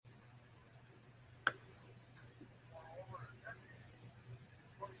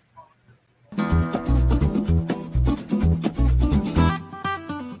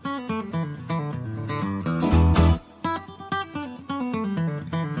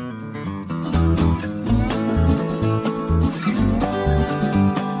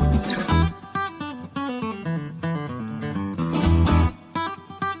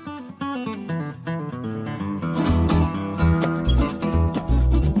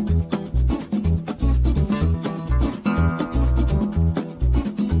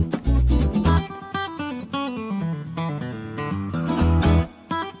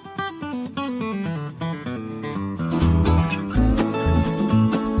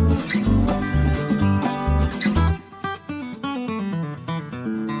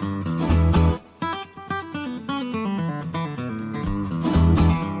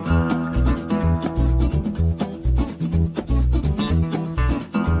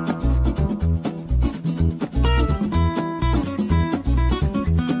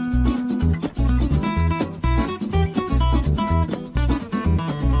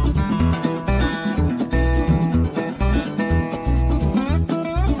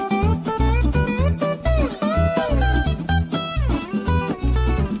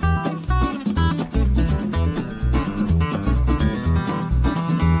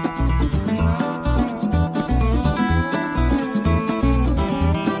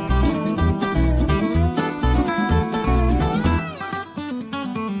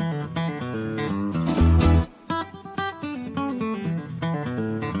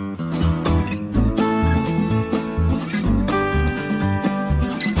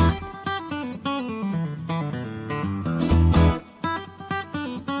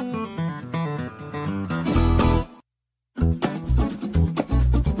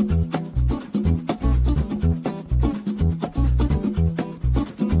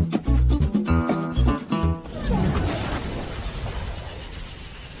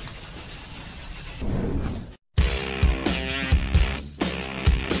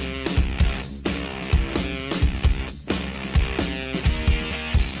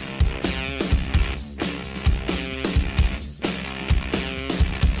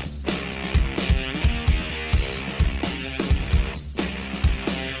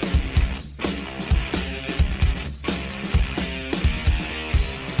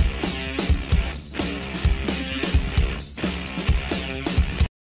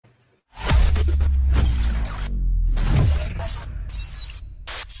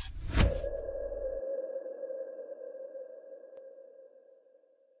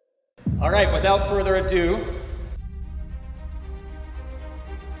All right, without further ado,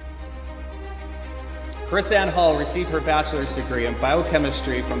 Chris Ann Hall received her bachelor's degree in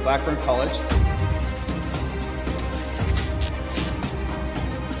biochemistry from Blackburn College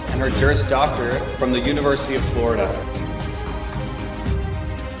and her Juris Doctorate from the University of Florida.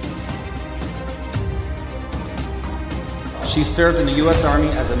 She served in the U.S. Army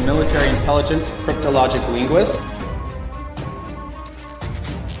as a military intelligence cryptologic linguist.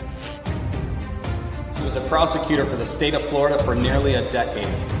 She was a prosecutor for the state of Florida for nearly a decade.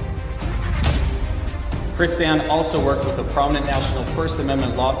 Chris Ann also worked with a prominent national First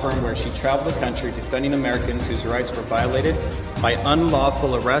Amendment law firm where she traveled the country defending Americans whose rights were violated by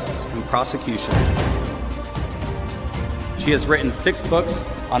unlawful arrests and prosecutions. She has written 6 books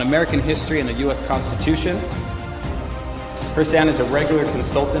on American history and the U.S. Constitution. Chris Ann is a regular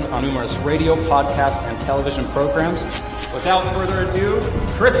consultant on numerous radio, podcast, and television programs. Without further ado,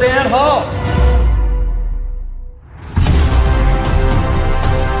 Chris Ann Hall.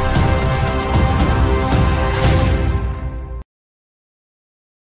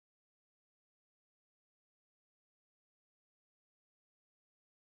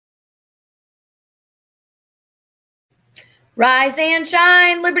 Rise and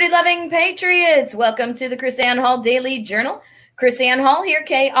shine, liberty-loving patriots. Welcome to the Chris Ann Hall Daily Journal. Chris Ann Hall here,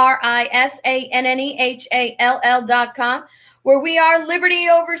 KRISANNEHALL.com, where we are liberty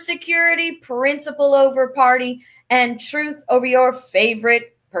over security, principle over party, and truth over your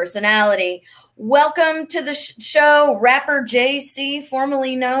favorite personality. Welcome to the show, rapper JC,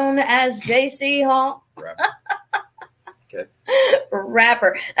 formerly known as JC Hall. Rapper. Okay.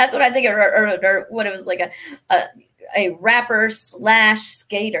 Rapper. That's what I think, or what it was like a rapper /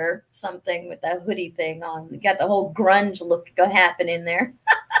 skater, something with that hoodie thing on. You got the whole grunge look happening there.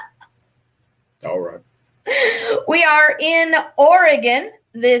 All right. We are in Oregon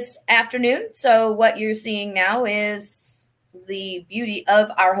this afternoon. So what you're seeing now is the beauty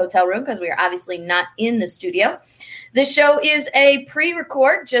of our hotel room because we are obviously not in the studio. This show is a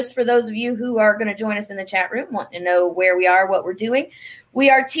pre-record just for those of you who are going to join us in the chat room, want to know where we are, what we're doing. We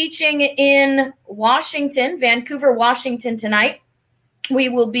are teaching in Washington, Vancouver, Washington tonight. We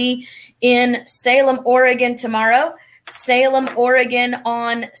will be in Salem, Oregon tomorrow, Salem, Oregon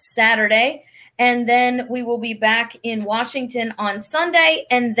on Saturday, and then we will be back in Washington on Sunday,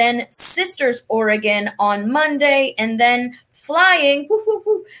 and then Sisters, Oregon on Monday, and then flying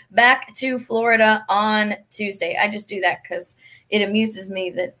back to Florida on Tuesday. I just do that because it amuses me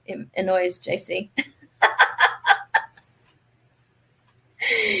that it annoys JC.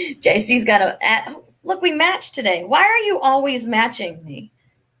 JC's got a look. We matched today. Why are you always matching me?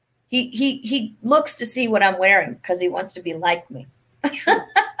 He looks to see what I'm wearing because he wants to be like me.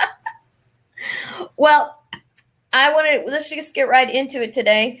 Well, let's just get right into it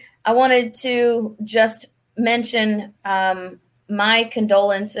today. I wanted to just mention my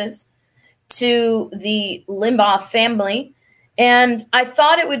condolences to the Limbaugh family, and I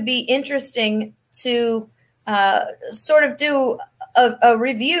thought it would be interesting to sort of do a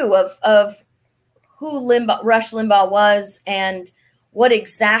review of who Rush Limbaugh was and what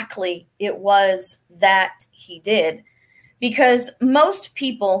exactly it was that he did. Because most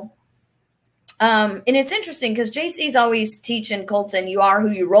people, and it's interesting because JC's always teaching Colton, you are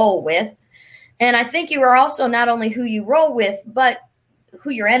who you roll with. And I think you are also not only who you roll with, but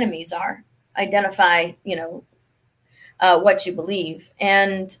who your enemies are. Identify, what you believe.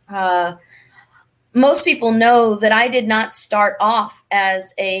 And most people know that I did not start off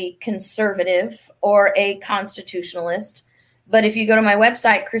as a conservative or a constitutionalist. But if you go to my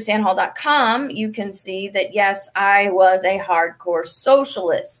website, chrisannhall.com, you can see that, yes, I was a hardcore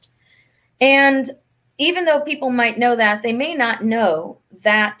socialist. And even though people might know that, they may not know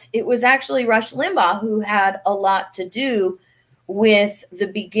that it was actually Rush Limbaugh who had a lot to do with the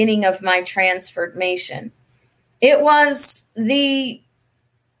beginning of my transformation. It was the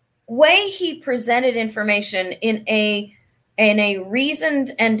way he presented information in a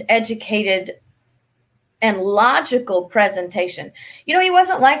reasoned and educated and logical presentation. He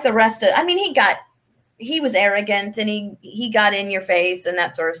wasn't like the rest of, he was arrogant and he got in your face and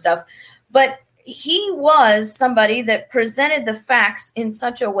that sort of stuff. But he was somebody that presented the facts in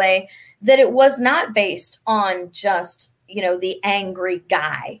such a way that it was not based on just, the angry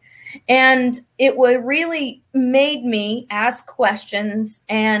guy. And it really made me ask questions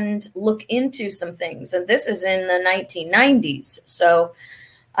and look into some things. And this is in the 1990s. So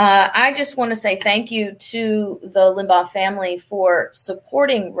I just want to say thank you to the Limbaugh family for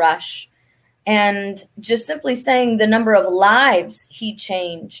supporting Rush and just simply saying the number of lives he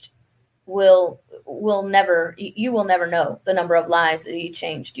changed will you will never know the number of lives that he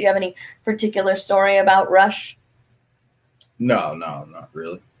changed. Do you have any particular story about Rush? No, not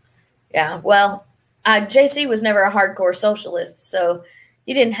really. Yeah, well, JC was never a hardcore socialist, so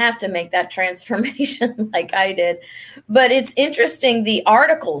he didn't have to make that transformation like I did. But it's interesting, the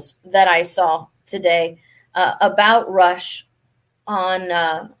articles that I saw today about Rush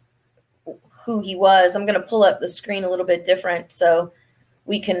on who he was. I'm going to pull up the screen a little bit different so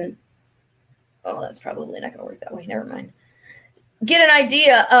we can, oh, that's probably not going to work that way. Never mind. Get an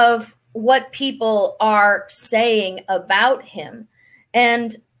idea of what people are saying about him.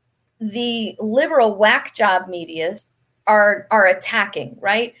 And the liberal whack job medias are attacking,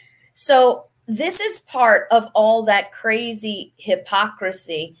 right? So this is part of all that crazy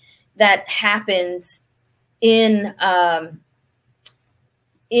hypocrisy that happens in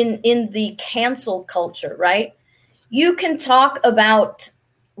the cancel culture, right? You can talk about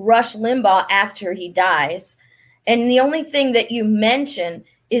Rush Limbaugh after he dies, and the only thing that you mention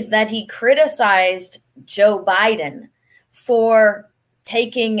is that he criticized Joe Biden for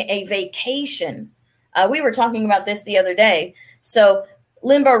taking a vacation. We were talking about this the other day. So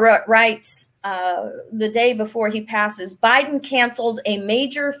Limbaugh writes the day before he passes, Biden canceled a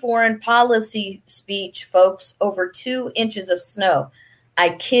major foreign policy speech, folks, over 2 inches of snow.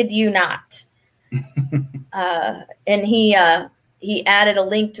 I kid you not. And he added a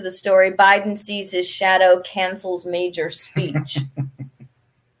link to the story. Biden sees his shadow, cancels major speech.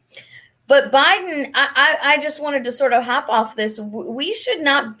 But Biden, I just wanted to sort of hop off this. We should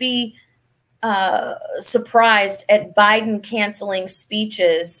not be surprised at Biden canceling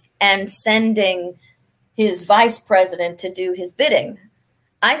speeches and sending his vice president to do his bidding.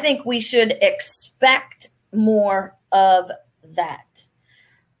 I think we should expect more of that.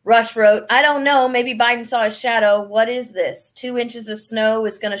 Rush wrote, I don't know, maybe Biden saw his shadow. What is this? 2 inches of snow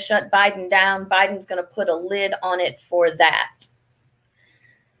is going to shut Biden down. Biden's going to put a lid on it for that.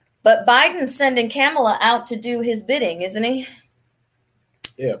 But Biden's sending Kamala out to do his bidding, isn't he?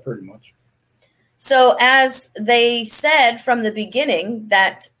 Yeah, pretty much. So as they said from the beginning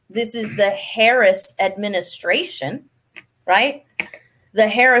that this is the Harris administration, right? The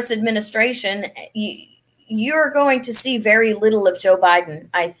Harris administration, you're going to see very little of Joe Biden,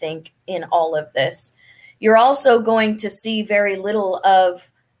 I think, in all of this. You're also going to see very little of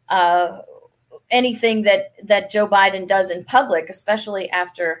anything that Joe Biden does in public, especially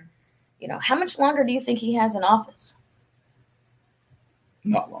after, how much longer do you think he has in office?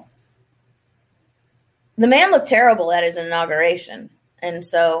 Not long. The man looked terrible at his inauguration. And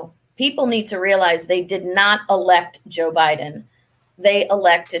so people need to realize they did not elect Joe Biden. They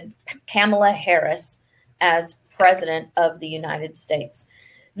elected Kamala Harris as president of the United States.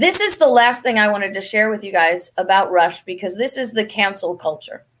 This is the last thing I wanted to share with you guys about Rush, because this is the cancel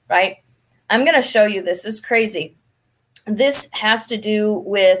culture, right? I'm going to show you this. This is crazy. This has to do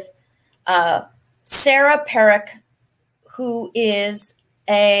with Sarah Perrick, who is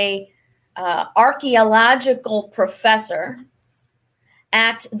a archaeological professor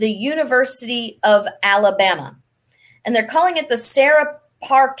at the University of Alabama. And they're calling it the Sarah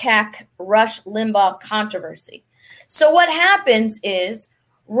Parcak Rush Limbaugh controversy. So what happens is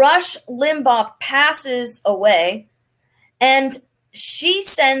Rush Limbaugh passes away, and she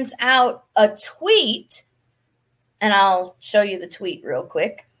sends out a tweet, and I'll show you the tweet real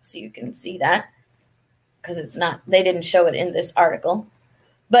quick so you can see that, because they didn't show it in this article.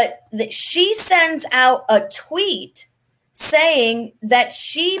 But she sends out a tweet saying that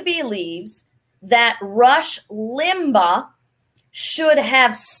she believes that Rush Limbaugh should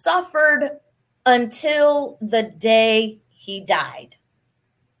have suffered until the day he died.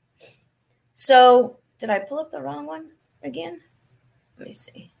 So, did I pull up the wrong one again? Let me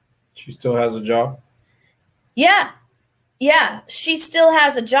see. She still has a job? Yeah, she still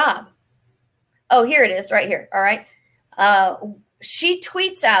has a job. Oh, here it is, right here. All right. She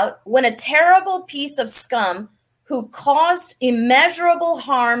tweets out, when a terrible piece of scum who caused immeasurable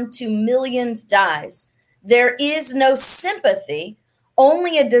harm to millions dies, there is no sympathy,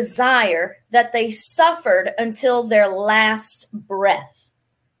 only a desire that they suffered until their last breath.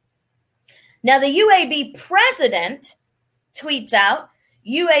 Now, the UAB president tweets out,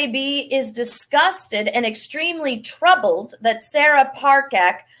 UAB is disgusted and extremely troubled that Sarah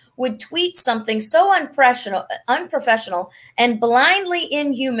Parcak would tweet something so unprofessional and blindly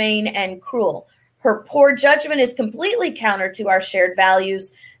inhumane and cruel. Her poor judgment is completely counter to our shared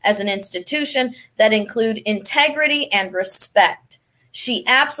values as an institution that include integrity and respect. She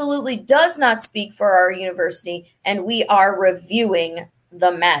absolutely does not speak for our university, and we are reviewing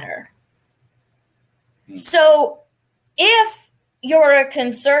the matter. So if you're a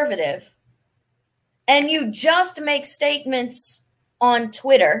conservative and you just make statements on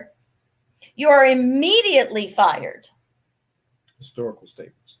Twitter, you are immediately fired. Historical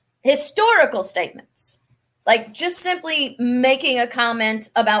statements. Historical statements. Like just simply making a comment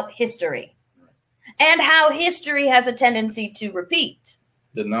about history and how history has a tendency to repeat.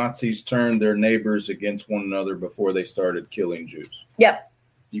 The Nazis turned their neighbors against one another before they started killing Jews. Yep.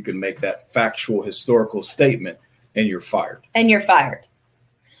 You can make that factual historical statement and you're fired. And you're fired.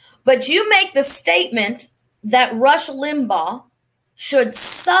 But you make the statement that Rush Limbaugh should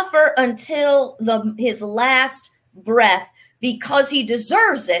suffer until his last breath because he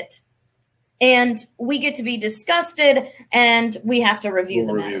deserves it. And we get to be disgusted and we have to review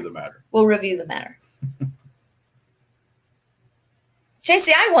the matter. We'll review the matter.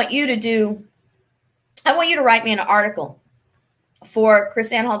 JC, I want you to write me an article for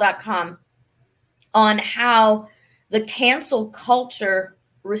chrisannehall.com on how the cancel culture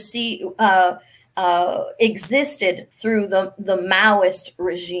existed through the Maoist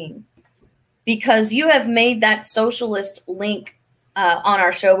regime, because you have made that socialist link on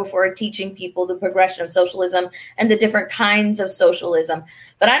our show before, teaching people the progression of socialism and the different kinds of socialism.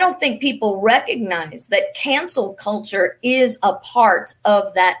 But I don't think people recognize that cancel culture is a part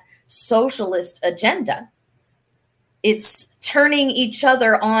of that socialist agenda. It's turning each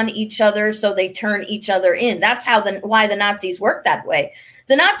other on each other so they turn each other in. That's why the Nazis worked that way.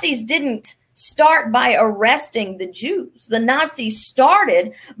 The Nazis didn't start by arresting the Jews. The Nazis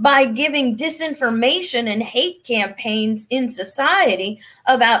started by giving disinformation and hate campaigns in society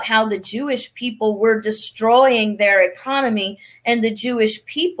about how the Jewish people were destroying their economy and the Jewish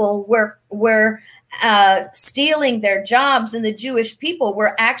people were stealing their jobs, and the Jewish people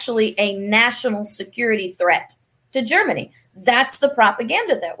were actually a national security threat to Germany. That's the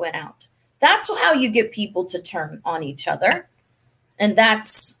propaganda that went out. That's how you get people to turn on each other. And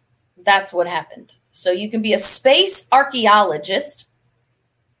that's what happened. So you can be a space archaeologist.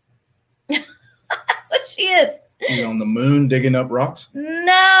 That's what she is. She's on the moon digging up rocks?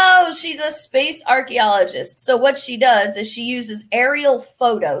 No, she's a space archaeologist. So what she does is she uses aerial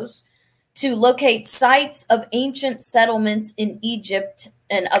photos to locate sites of ancient settlements in Egypt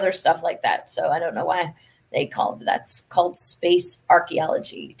and other stuff like that. So I don't know why that's called space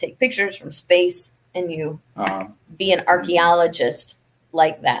archaeology. You take pictures from space and you be an archaeologist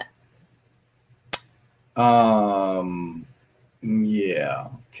like that. Yeah,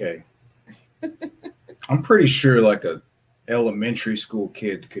 okay. I'm pretty sure like a elementary school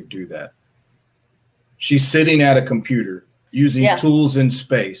kid could do that. She's sitting at a computer using tools in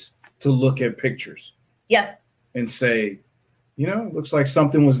space to look at pictures. Yeah. And say, it looks like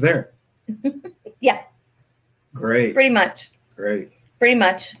something was there. Yeah. Great. Pretty much. Great. Pretty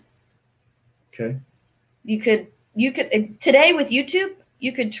much. Okay. You could today with YouTube,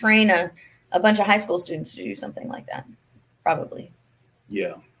 you could train a bunch of high school students to do something like that. Probably.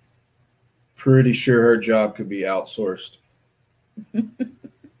 Yeah. Pretty sure her job could be outsourced.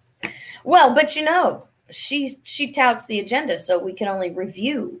 Well, but she touts the agenda, so we can only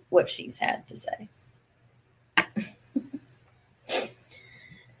review what she's had to say.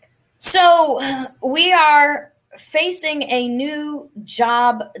 So we are facing a new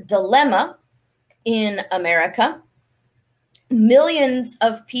job dilemma in America. Millions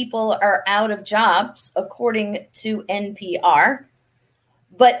of people are out of jobs, according to NPR,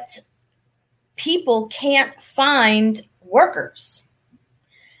 but people can't find workers.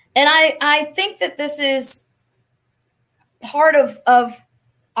 And I think that this is part of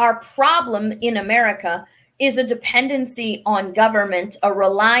our problem in America, is a dependency on government, a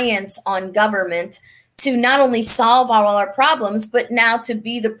reliance on government to not only solve all our problems, but now to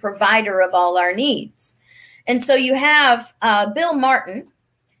be the provider of all our needs. And so you have Bill Martin.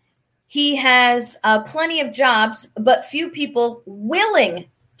 He has plenty of jobs, but few people willing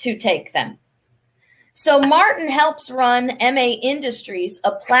to take them. So Martin helps run MA Industries,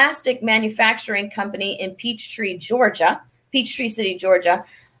 a plastic manufacturing company in Peachtree City, Georgia,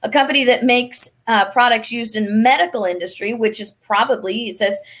 a company that makes products used in medical industry, which is probably, he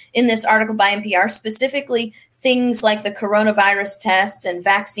says in this article by NPR, specifically things like the coronavirus test and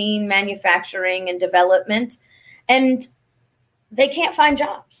vaccine manufacturing and development. And they can't find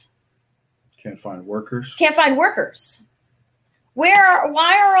jobs. Can't find workers. Can't find workers. Why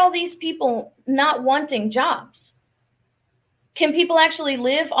are all these people not wanting jobs? Can people actually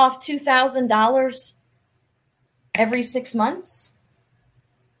live off $2,000 every 6 months?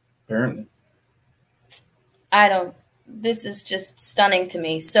 Apparently. This is just stunning to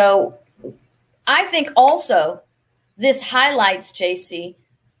me. So I think also this highlights, JC,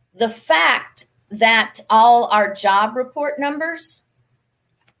 the fact that all our job report numbers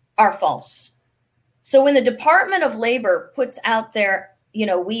are false. So when the Department of Labor puts out there,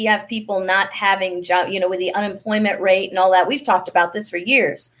 we have people not having job, with the unemployment rate and all that, we've talked about this for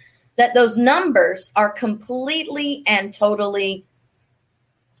years, that those numbers are completely and totally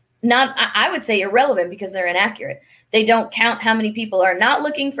not, I would say, irrelevant, because they're inaccurate. They don't count how many people are not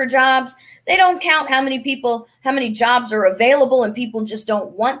looking for jobs. They don't count how many jobs are available and people just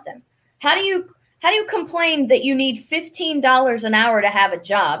don't want them. How do you complain that you need $15 an hour to have a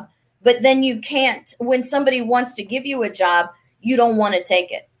job, but then you can't, when somebody wants to give you a job, you don't want to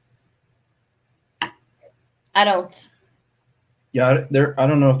take it? I don't. Yeah, I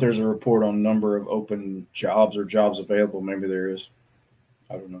don't know if there's a report on number of open jobs or jobs available. Maybe there is.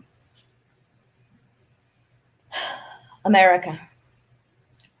 I don't know. America,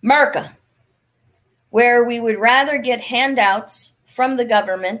 where we would rather get handouts from the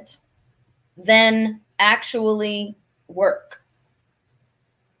government than actually work,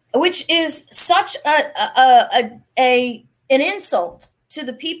 which is such an insult to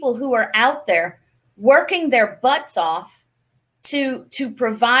the people who are out there working their butts off to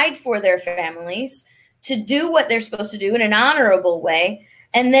provide for their families, to do what they're supposed to do in an honorable way.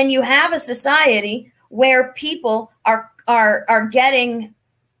 And then you have a society where people are getting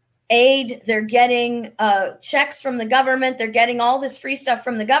aid, they're getting checks from the government, they're getting all this free stuff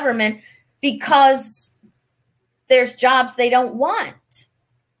from the government because there's jobs they don't want.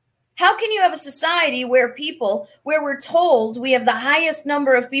 How can you have a society where we're told we have the highest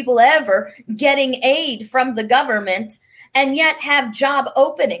number of people ever getting aid from the government, and yet have job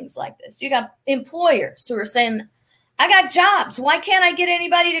openings like this? You got employers who are saying, I got jobs. Why can't I get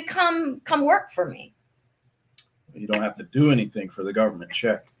anybody to come work for me? You don't have to do anything for the government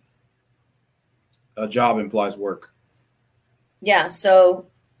check. A job implies work. Yeah. So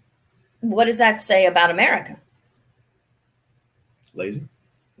what does that say about America? Lazy.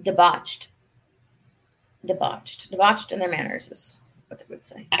 Debauched in their manners is what they would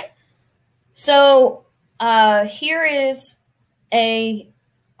say. So here is a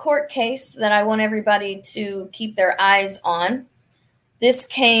court case that I want everybody to keep their eyes on. This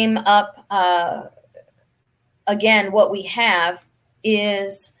came up, again, what we have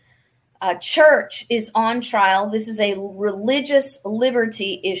is a church is on trial. This is a religious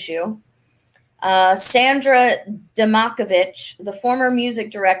liberty issue. Sandra Demakovich, the former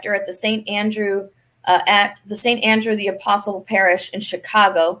music director at the St. Andrew the Apostle Parish in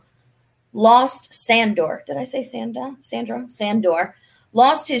Chicago, lost Sandor. Did I say Sandra? Sandor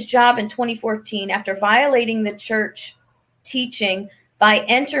lost his job in 2014 after violating the church teaching by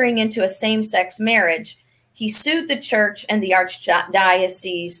entering into a same-sex marriage. He sued the church and the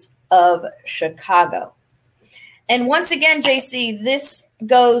Archdiocese of Chicago. And once again, JC, this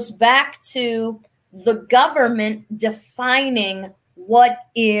goes back to the government defining what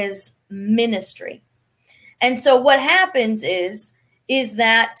is ministry. And so what happens is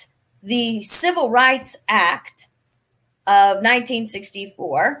that the Civil Rights Act of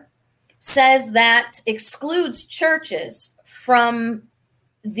 1964 says that excludes churches from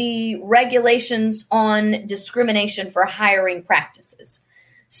the regulations on discrimination for hiring practices.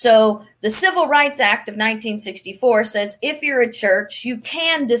 So the Civil Rights Act of 1964 says if you're a church, you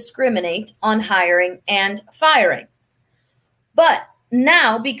can discriminate on hiring and firing. But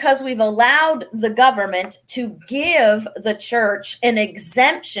now, because we've allowed the government to give the church an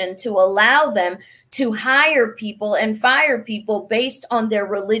exemption to allow them to hire people and fire people based on their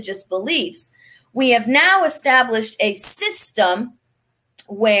religious beliefs, we have now established a system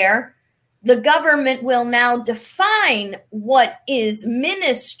where the government will now define what is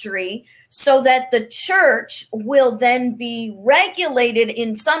ministry so that the church will then be regulated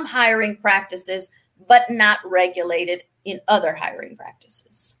in some hiring practices, but not regulated in other hiring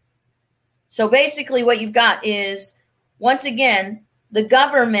practices. So basically what you've got is, once again, the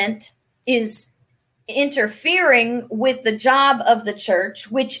government is interfering with the job of the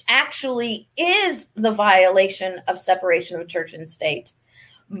church, which actually is the violation of separation of church and state.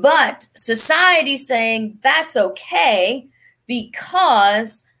 But society saying that's okay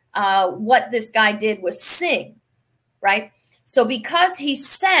because what this guy did was sing, right? So because he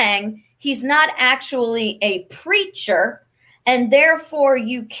sang, he's not actually a preacher, and therefore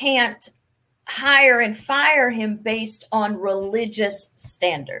you can't hire and fire him based on religious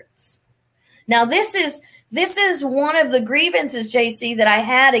standards. Now, this is one of the grievances, JC, that I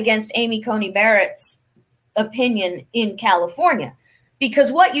had against Amy Coney Barrett's opinion in California.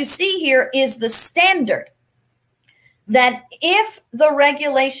 Because what you see here is the standard that if the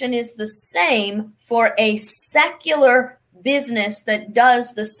regulation is the same for a secular business that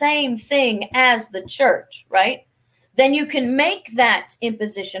does the same thing as the church, right? then you can make that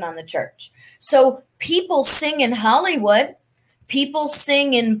imposition on the church. So people sing in Hollywood, people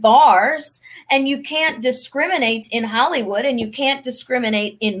sing in bars, and you can't discriminate in Hollywood and you can't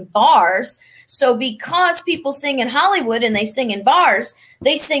discriminate in bars. So because people sing in Hollywood and they sing in bars,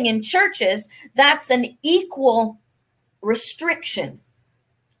 they sing in churches, that's an equal restriction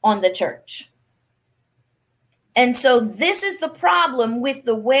on the church. And so this is the problem with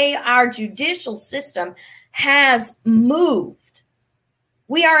the way our judicial system has moved.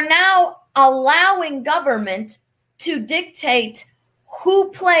 We are now allowing government to dictate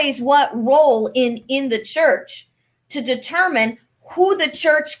who plays what role in the church, to determine who the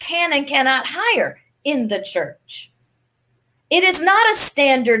church can and cannot hire in the church. It is not a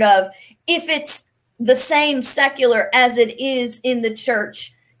standard of if it's the same secular as it is in the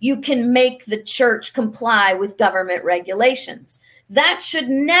church, you can make the church comply with government regulations. That should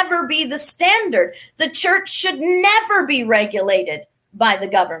never be the standard. The church should never be regulated by the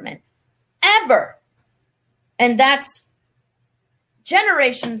government, ever. And that's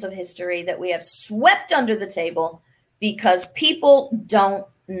generations of history that we have swept under the table because people don't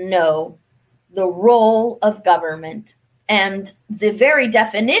know the role of government and the very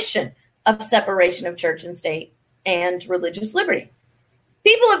definition of separation of church and state and religious liberty.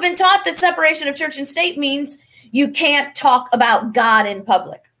 People have been taught that separation of church and state means you can't talk about God in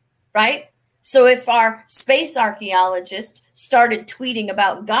public, right? So if our space archaeologist started tweeting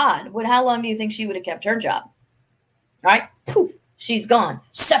about God, how long do you think she would have kept her job? Right? Poof, she's gone.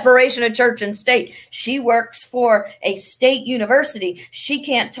 Separation of church and state. She works for a state university. She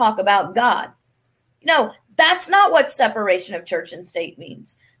can't talk about God. No, that's not what separation of church and state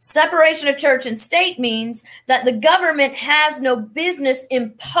means. Separation of church and state means that the government has no business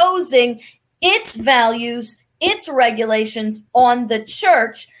imposing its values, its regulations on the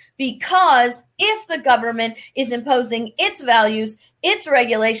church, because if the government is imposing its values, its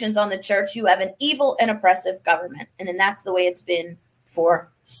regulations on the church, you have an evil and oppressive government. And then that's the way it's been for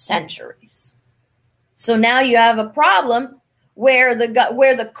centuries. So now you have a problem where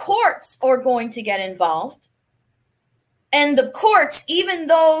the courts are going to get involved. And the courts, even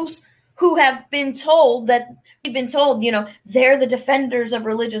those who have been told they're the defenders of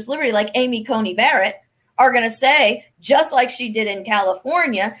religious liberty, like Amy Coney Barrett, are going to say, just like she did in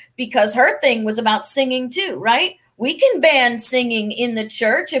California, because her thing was about singing too, right? We can ban singing in the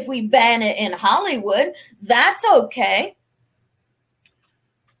church if we ban it in Hollywood. That's okay.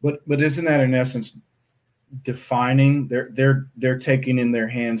 But isn't that in essence defining? They're taking in their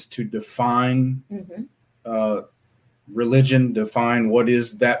hands to define religion, define what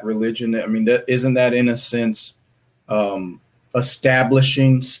is that religion. I mean, isn't that in a sense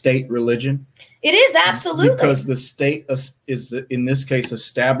establishing state religion? It is, absolutely. Because the state is, in this case,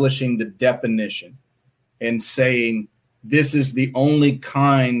 establishing the definition and saying this is the only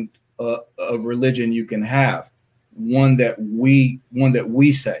kind of religion you can have, one that we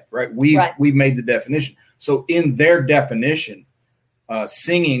say, right? We made the definition. So in their definition,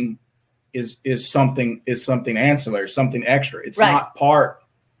 singing is something ancillary, something extra. It's not part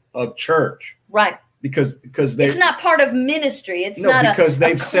of church, right? Because it's not part of ministry. It's not a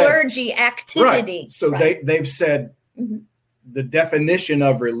clergy activity. Right. So they've said the definition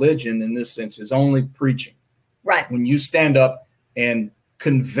of religion in this sense is only preaching. Right. When you stand up and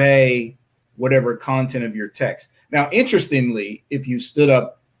convey whatever content of your text. Now, interestingly, if you stood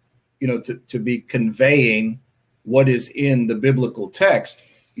up, to be conveying what is in the biblical text,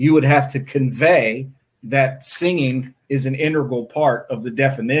 you would have to convey that singing is an integral part of the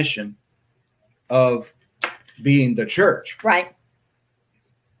definition of being the church. Right.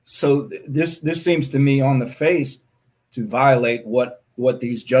 So this seems to me on the face to violate what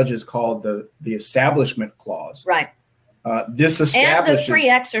these judges call the Establishment Clause. Right. This establishes and the free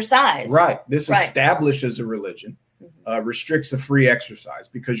exercise. Right. This establishes a religion, restricts the free exercise,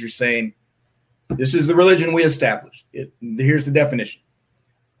 because you're saying this is the religion we established. Here's the definition.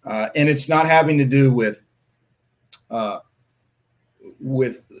 And it's not having to do with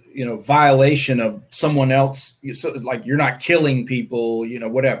violation of someone else. So, like, you're not killing people,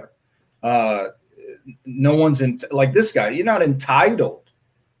 whatever. No one's like this guy. You're not entitled.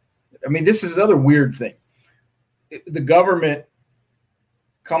 I mean, this is another weird thing. The government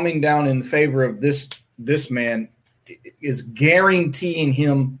coming down in favor of this man is guaranteeing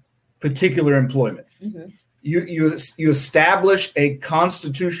him particular employment. Mm-hmm. You establish a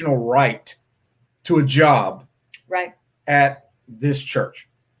constitutional right to a job, right, at this church.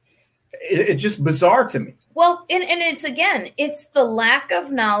 It's just bizarre to me. Well, and it's the lack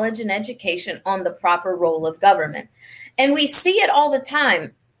of knowledge and education on the proper role of government. And we see it all the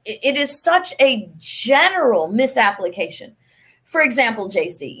time. it is such a general misapplication. For example,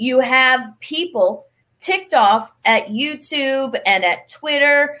 JC, you have people ticked off at YouTube and at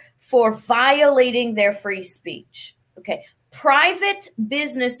Twitter for violating their free speech. Okay. Private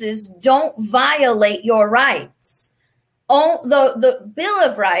businesses don't violate your rights. The Bill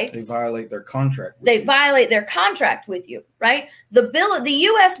of Rights. They violate their contract. They violate their contract with you, right? The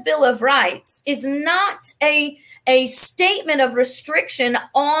U.S. Bill of Rights is not a statement of restriction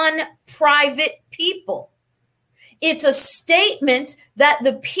on private people. It's a statement that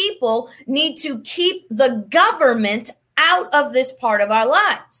the people need to keep the government out of this part of our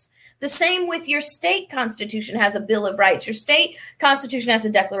lives. The same with your state constitution has a Bill of Rights. Your state constitution has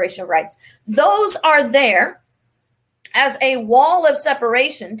a Declaration of Rights. Those are there as a wall of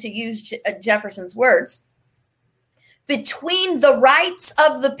separation, to use Jefferson's words, between the rights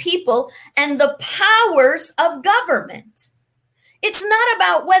of the people and the powers of government. It's not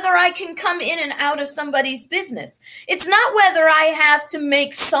about whether I can come in and out of somebody's business. It's not whether I have to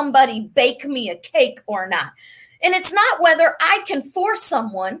make somebody bake me a cake or not. And it's not whether I can force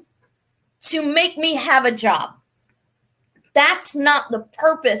someone to make me have a job. That's not the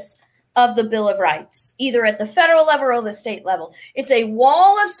purpose of the Bill of Rights, either at the federal level or the state level. It's a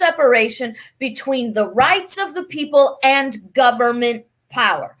wall of separation between the rights of the people and government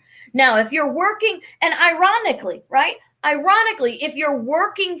power. Now, if you're working, and ironically, if you're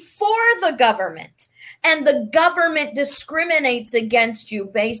working for the government and the government discriminates against you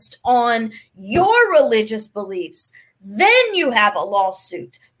based on your religious beliefs, then you have a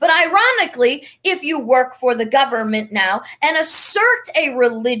lawsuit. But ironically, if you work for the government now and assert a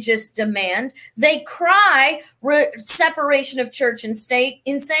religious demand, they cry separation of church and state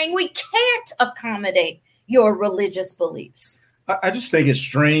in saying we can't accommodate your religious beliefs. I just think it's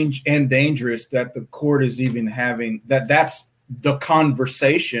strange and dangerous that the court is even having that's the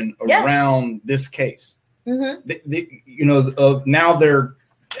conversation around this case. Mm-hmm. Now they're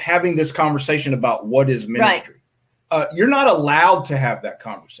having this conversation about what is ministry. Right. You're not allowed to have that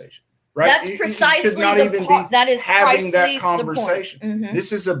conversation, right? That's precisely you should not even be that is having that conversation. Mm-hmm.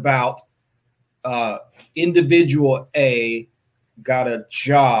 This is about individual A got a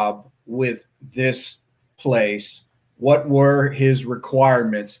job with this place. What were his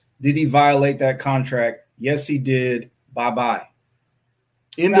requirements? Did he violate that contract? Yes, he did. Bye-bye.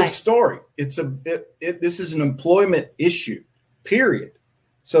 End of story. This is an employment issue, period.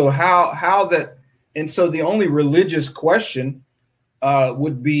 So how that, and so the only religious question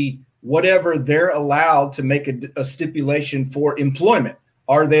would be whatever they're allowed to make a stipulation for employment.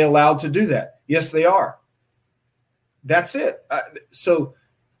 Are they allowed to do that? Yes, they are. That's it. So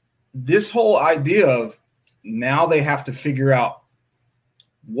this whole idea of now they have to figure out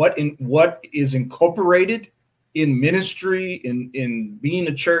what is incorporated in ministry, in being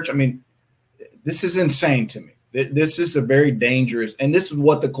a church. I mean, this is insane to me. This is a very dangerous, and this is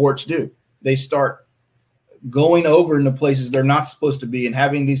what the courts do. They start going over into places they're not supposed to be and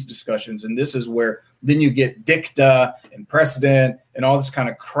having these discussions. And this is where then you get dicta and precedent and all this kind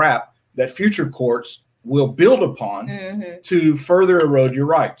of crap that future courts will build upon to further erode your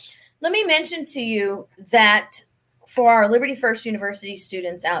rights. Let me mention to you that for our Liberty First University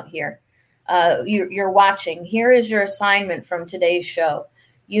students out here, you're watching, here is your assignment from today's show.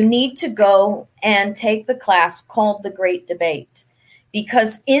 You need to go and take the class called The Great Debate.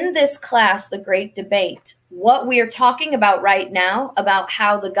 Because in this class, The Great Debate, what we are talking about right now, about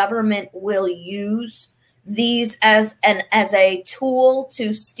how the government will use these as a tool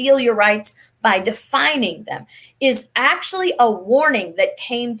to steal your rights by defining them, is actually a warning that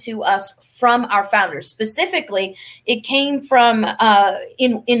came to us from our founders. Specifically, it came from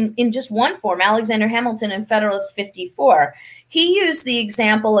in just one form, Alexander Hamilton in Federalist 54. He used the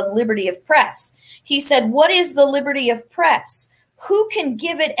example of liberty of press. He said, what is the liberty of press? Who can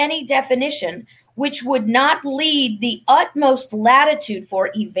give it any definition which would not lead the utmost latitude for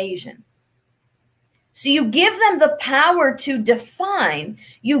evasion? So you give them the power to define,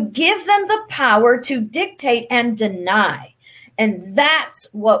 you give them the power to dictate and deny. And that's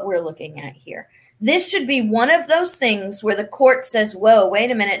what we're looking at here. This should be one of those things where the court says, whoa,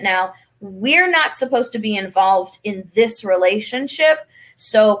 wait a minute now, we're not supposed to be involved in this relationship.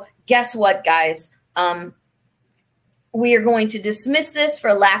 So guess what, guys? We are going to dismiss this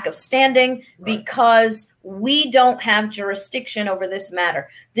for lack of standing because we don't have jurisdiction over this matter.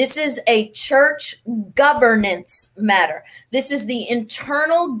 This is a church governance matter. This is the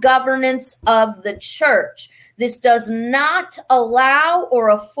internal governance of the church. This does not allow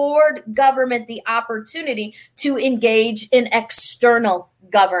or afford government the opportunity to engage in external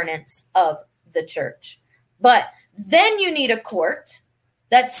governance of the church. But then you need a court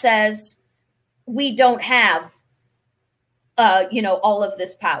that says we don't have all of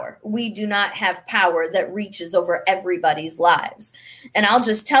this power. We do not have power that reaches over everybody's lives. And I'll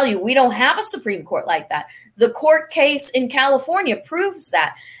just tell you, we don't have a Supreme Court like that. The court case in California proves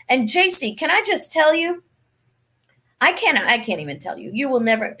that. And JC, can I just tell you, I can't even tell you,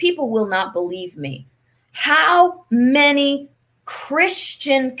 people will not believe me. How many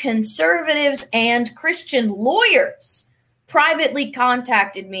Christian conservatives and Christian lawyers privately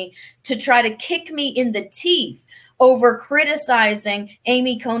contacted me to try to kick me in the teeth over criticizing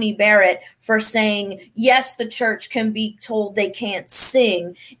Amy Coney Barrett for saying, yes, the church can be told they can't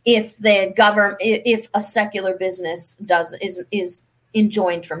sing if a secular business is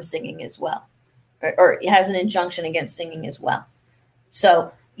enjoined from singing as well, or has an injunction against singing as well.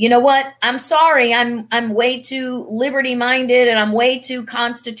 So, you know what? I'm sorry. I'm way too liberty minded and I'm way too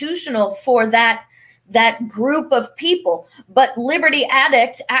constitutional for that group of people. But liberty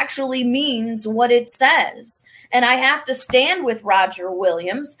addict actually means what it says. And I have to stand with Roger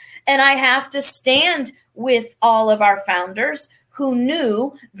Williams, and I have to stand with all of our founders who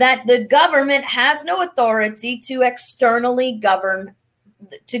knew that the government has no authority to externally govern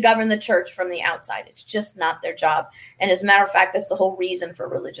the church from the outside. It's just not their job. And as a matter of fact, that's the whole reason for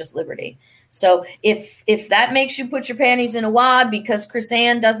religious liberty. So if that makes you put your panties in a wad because Chris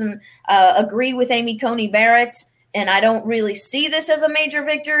Ann doesn't agree with Amy Coney Barrett, and I don't really see this as a major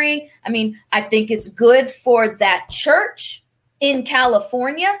victory. I mean, I think it's good for that church in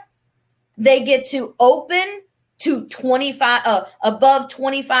California. They get to open to above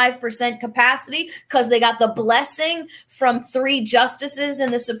 25% capacity because they got the blessing from 3 justices in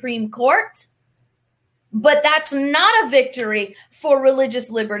the Supreme Court. But that's not a victory for religious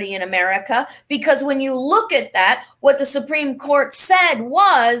liberty in America, because when you look at that, what the Supreme Court said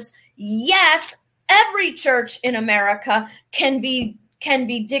was, yes, every church in America can be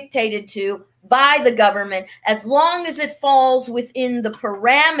dictated to by the government as long as it falls within the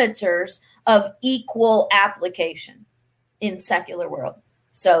parameters of equal application in secular world.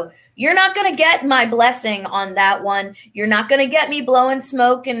 So you're not going to get my blessing on that one. You're not going to get me blowing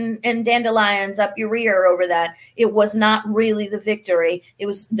smoke and dandelions up your rear over that. It was not really the victory. It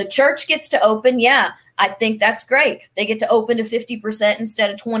was the church gets to open. Yeah, I think that's great. They get to open to 50%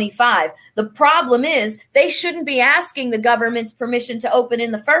 instead of 25%. The problem is they shouldn't be asking the government's permission to open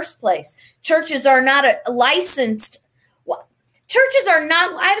in the first place. Churches are not licensed. Churches are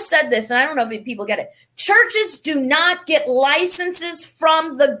not, I've said this, and I don't know if people get it. Churches do not get licenses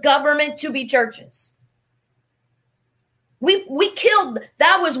from the government to be churches. We killed,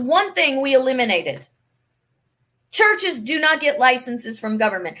 that was one thing we eliminated. Churches do not get licenses from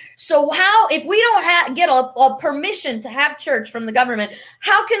government. So how, if we don't get a permission to have church from the government,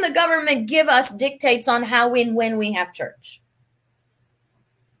 how can the government give us dictates on how and when we have church?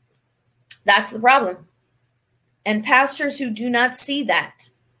 That's the problem. And pastors who do not see that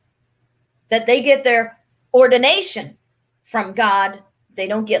they get their ordination from God, they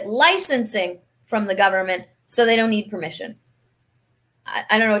don't get licensing from the government, so they don't need permission.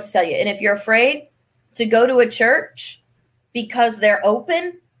 I don't know what to tell you. And if you're afraid to go to a church because they're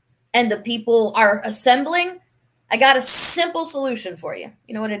open and the people are assembling, I got a simple solution for you.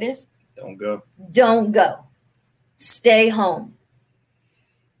 You know what it is? Don't go. Don't go. Stay home.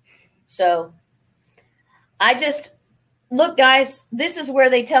 So look, guys, this is where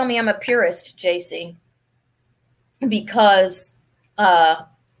they tell me I'm a purist, JC, because I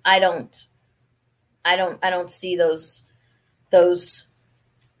don't see those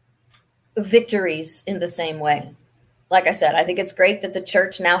victories in the same way. Like I said, I think it's great that the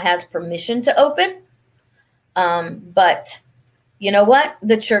church now has permission to open, but you know what?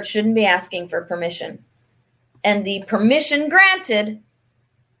 The church shouldn't be asking for permission, and the permission granted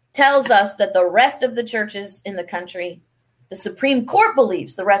tells us that the rest of the churches in the country, the Supreme Court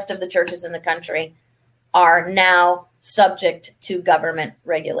believes the rest of the churches in the country are now subject to government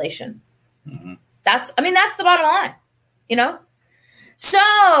regulation. Mm-hmm. That's the bottom line, you know?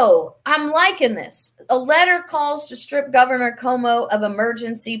 So I'm liking this. A letter calls to strip Governor Cuomo of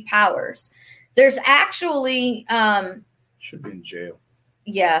emergency powers. There's actually... should be in jail.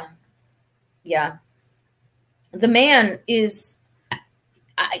 Yeah. The man is...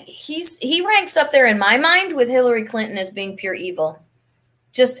 he ranks up there in my mind with Hillary Clinton as being pure evil,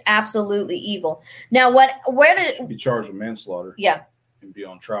 just absolutely evil. Now, where did should be charged with manslaughter? Yeah, and be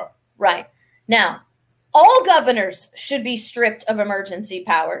on trial. Right now, all governors should be stripped of emergency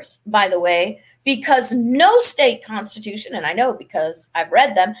powers. By the way, because no state constitution, and I know because I've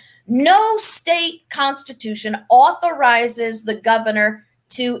read them, no state constitution authorizes the governor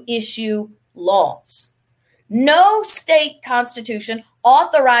to issue laws. No state constitution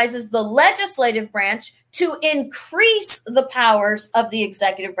authorizes the legislative branch to increase the powers of the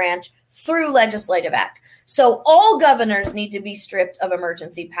executive branch through legislative act. So all governors need to be stripped of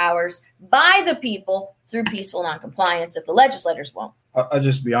emergency powers by the people through peaceful noncompliance if the legislators won't. I'll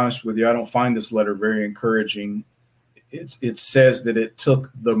just be honest with you. I don't find this letter very encouraging. It says that it took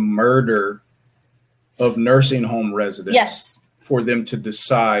the murder of nursing home residents for them to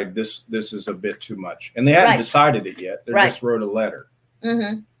decide this is a bit too much. And they haven't decided it yet. They just wrote a letter.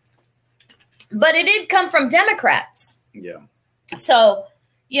 Mm-hmm. But it did come from Democrats. Yeah. So,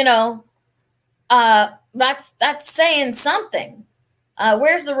 that's saying something.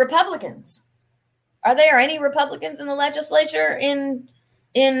 Where's the Republicans? Are there any Republicans in the legislature in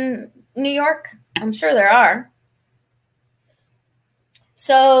New York? I'm sure there are.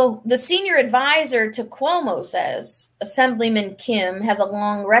 So the senior advisor to Cuomo says Assemblyman Kim has a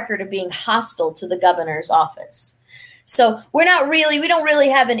long record of being hostile to the governor's office. So we don't really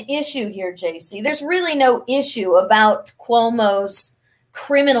have an issue here, JC. There's really no issue about Cuomo's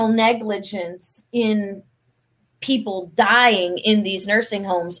criminal negligence in people dying in these nursing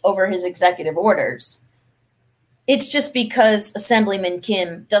homes over his executive orders. It's just because Assemblyman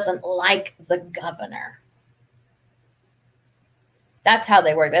Kim doesn't like the governor. That's how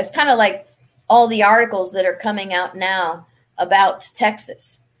they work. That's kind of like all the articles that are coming out now about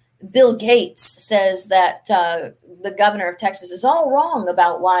Texas. Bill Gates says that the governor of Texas is all wrong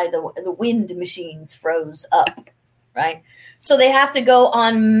about why the wind machines froze up, right? So they have to go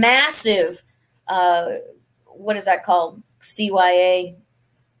on massive, what is that called? CYA,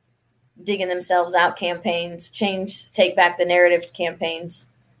 digging themselves out campaigns, take back the narrative campaigns.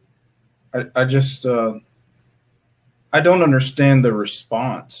 I just, I don't understand the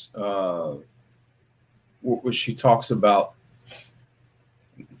response. What she talks about,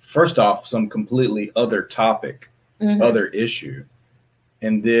 first off, some completely other topic, other issue,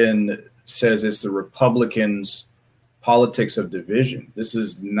 and then says it's the Republicans' politics of division. This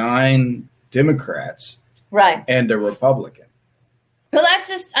is 9 Democrats, and a Republican. Well, that's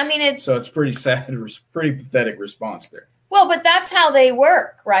just, it's pretty sad, pretty pathetic response there. Well, but that's how they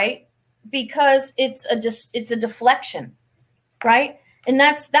work, right? Because it's a deflection, right? And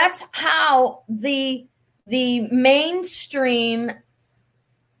that's how the mainstream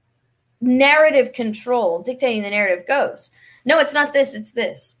narrative control, dictating the narrative, goes. No, it's not this, it's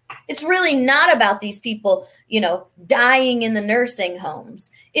this. It's really not about these people, dying in the nursing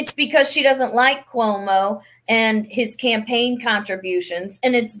homes. It's because she doesn't like Cuomo and his campaign contributions,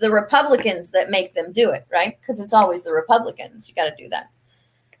 and it's the Republicans that make them do it, right? Because it's always the Republicans. You got to do that.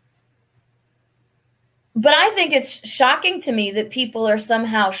 But I think it's shocking to me that people are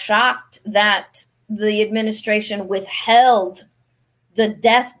somehow shocked that the administration withheld the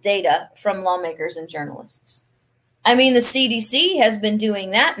death data from lawmakers and journalists. The CDC has been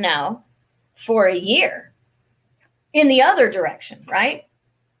doing that now for a year in the other direction, right?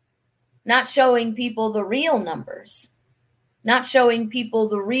 Not showing people the real numbers, not showing people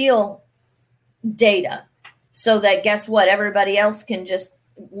the real data, so that, guess what, everybody else can just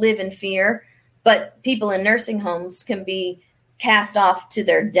live in fear, but people in nursing homes can be cast off to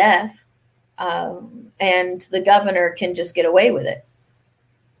their death, and the governor can just get away with it.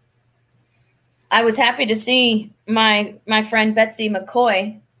 I was happy to see my friend Betsy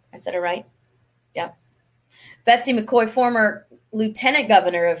McCoy. I said it right? Yeah. Betsy McCoy, former lieutenant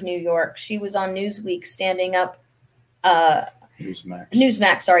governor of New York. She was on Newsweek standing up.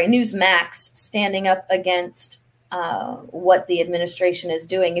 Newsmax standing up against what the administration is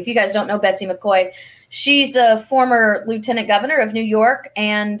doing. If you guys don't know Betsy McCoy, she's a former lieutenant governor of New York,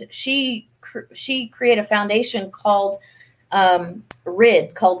 and she created a foundation called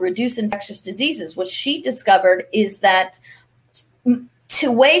RID, called Reduce Infectious Diseases. What she discovered is that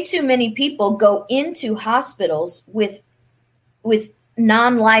way too many people go into hospitals with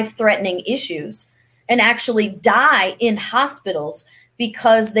non-life-threatening issues and actually die in hospitals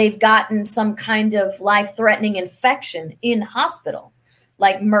because they've gotten some kind of life-threatening infection in hospital,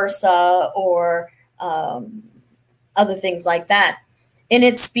 like MRSA or other things like that. And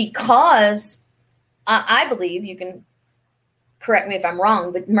it's because, I believe, you can correct me if I'm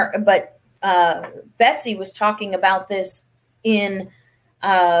wrong, but Betsy was talking about this in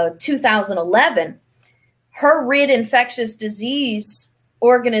 2011. Her RID infectious disease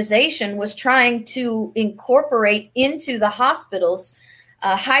organization was trying to incorporate into the hospitals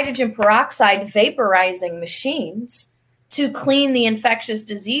hydrogen peroxide vaporizing machines to clean the infectious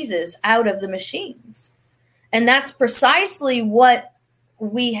diseases out of the machines. And that's precisely what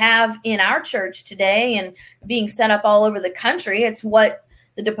we have in our church today and being set up all over the country. It's what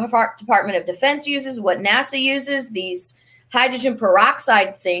the Department of Defense uses, what NASA uses, these hydrogen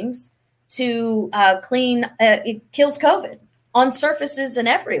peroxide things to clean. It kills COVID on surfaces and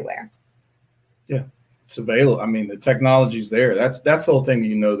everywhere. Yeah. It's available. I mean, the technology's there. That's the whole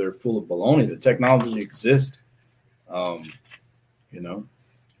thing. They're full of baloney. The technology exists.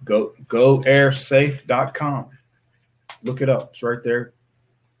 GoAirSafe.com. Look it up. It's right there.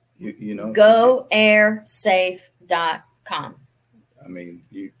 GoAirSafe.com. I mean,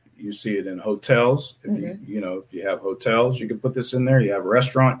 you see it in hotels. If if you have hotels, you can put this in there. You have a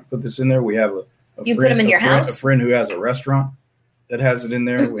restaurant, you put this in there. We have a you friend, put them in your house. A friend who has a restaurant that has it in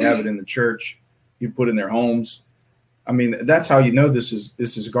there. We have it in the church. You put it in their homes. I mean, that's how you know this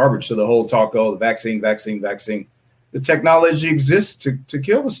is garbage. So the whole talk, the vaccine. The technology exists to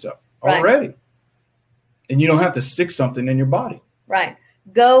kill the stuff already. Right. And you don't have to stick something in your body. Right.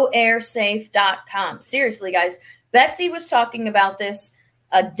 GoAirSafe.com. Seriously, guys. Betsy was talking about this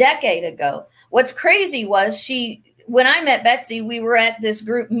a decade ago. What's crazy was when I met Betsy, we were at this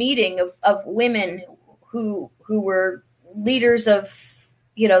group meeting of women who were leaders of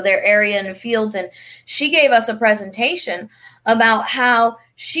their area and field, and she gave us a presentation about how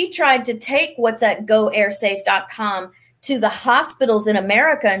she tried to take what's at GoAirSafe.com to the hospitals in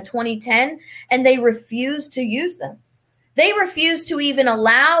America in 2010, and they refused to use them. They refused to even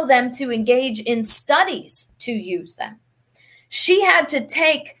allow them to engage in studies to use them. She had to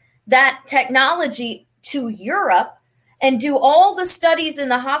take that technology to Europe and do all the studies in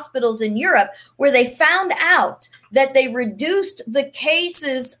the hospitals in Europe where they found out that they reduced the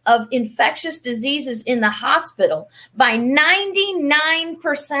cases of infectious diseases in the hospital by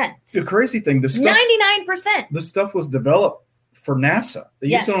 99%. The crazy thing, 99%. The stuff was developed for NASA. They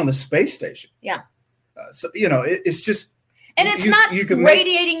used it on the space station. Yeah. So, it's just. And it's not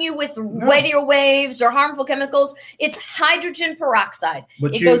radiating you with radio waves or harmful chemicals. It's hydrogen peroxide.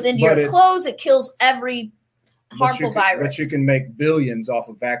 It goes into your clothes. It kills every harmful virus. But you can make billions off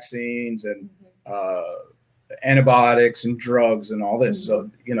of vaccines and antibiotics and drugs and all this. So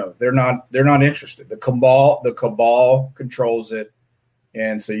they're not interested. The cabal controls it,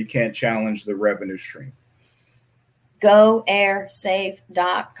 and so you can't challenge the revenue stream.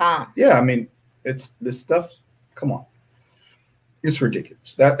 GoAirSafe.com. Yeah, I mean, it's this stuff. Come on, it's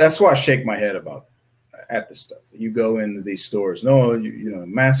ridiculous. That's why I shake my head at this stuff. You go into these stores. No,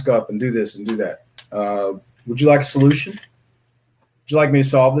 mask up and do this and do that. Would you like a solution? Would you like me to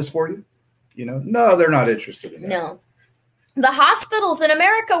solve this for you? No, they're not interested in that. No. The hospitals in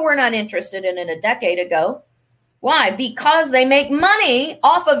America were not interested in it a decade ago. Why? Because they make money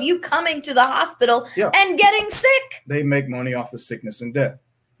off of you coming to the hospital and getting sick. They make money off of sickness and death.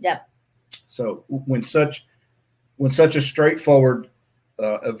 Yeah. So when such a straightforward,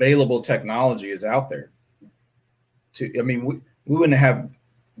 available technology is out there, we wouldn't have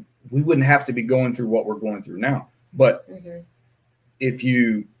to be going through what we're going through now. But if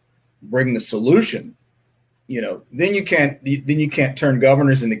you bring the solution, then you can't turn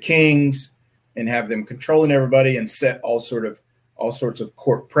governors into kings and have them controlling everybody and set all sorts of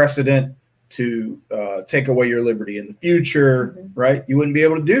court precedent to take away your liberty in the future, right? You wouldn't be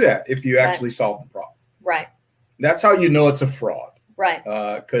able to do that if you actually solve the problem. Right. That's how you know it's a fraud. Right.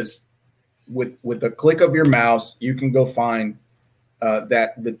 Because with the click of your mouse, you can go find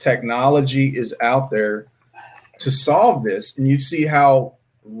that the technology is out there to solve this, and you see how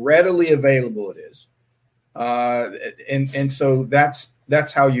readily available it is. And so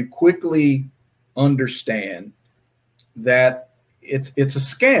that's how you quickly understand that it's a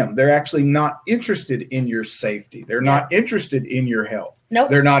scam. They're actually not interested in your safety. They're not interested in your health. Nope.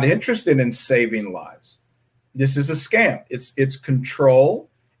 They're not interested in saving lives. This is a scam. It's control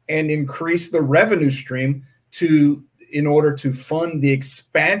and increase the revenue stream in order to fund the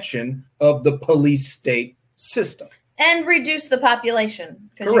expansion of the police state system. And reduce the population,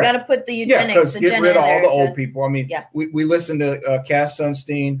 because you got to put the eugenics because get rid of all the old people. I mean, yeah. we listened to Cass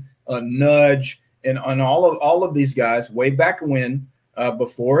Sunstein, Nudge, and all of these guys way back when,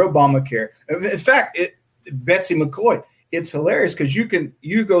 before Obamacare. In fact, Betsy McCoy. It's hilarious because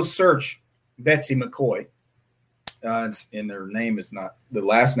you go search Betsy McCoy, and their name is not, the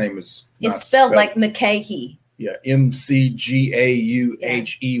last name is it's spelled like McCahey. Yeah, McGauhey.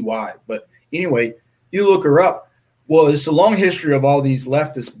 Yeah. But anyway, you look her up. Well, it's a long history of all these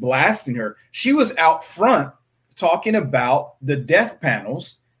leftists blasting her. She was out front talking about the death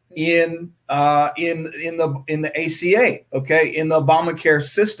panels in the ACA, okay, in the Obamacare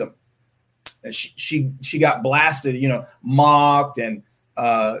system. And she got blasted, mocked and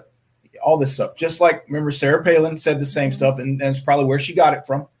all this stuff. Just like, remember, Sarah Palin said the same stuff, and that's probably where she got it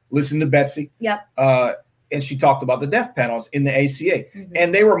from. Listen to Betsy. Yep. and she talked about the death panels in the ACA,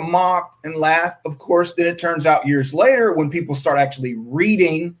 and they were mocked and laughed. Of course, then it turns out years later when people start actually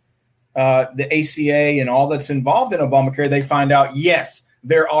reading the ACA and all that's involved in Obamacare, they find out, yes,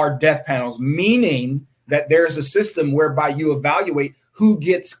 there are death panels, meaning that there's a system whereby you evaluate who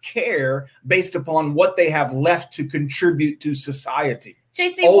gets care based upon what they have left to contribute to society.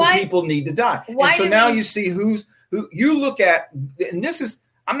 JC, Old people need to die. Why and so now you see who you look at, and this is,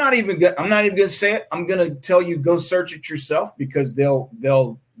 I'm not even going to say it. I'm going to tell you, go search it yourself, because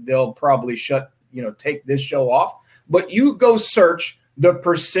they'll probably take this show off. But you go search the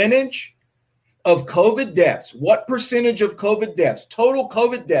percentage of COVID deaths. What percentage of COVID deaths, total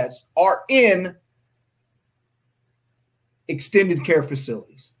COVID deaths, are in extended care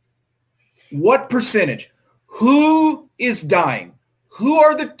facilities? What percentage? Who is dying? Who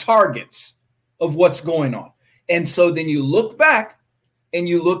are the targets of what's going on? And so then you look back and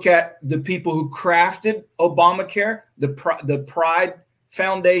you look at the people who crafted Obamacare, the Pride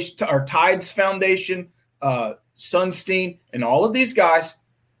Foundation or Tides Foundation, Sunstein, and all of these guys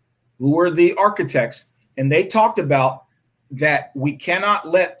who were the architects. And they talked about that we cannot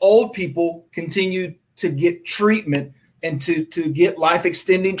let old people continue to get treatment and to get life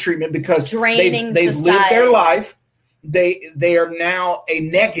extending treatment, because they've lived their life. They are now a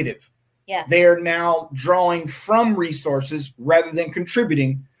negative. Yes. They are now drawing from resources rather than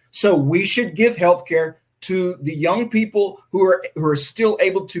contributing. So we should give health care to the young people who are still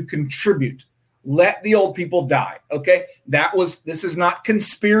able to contribute. Let the old people die. Okay. This is not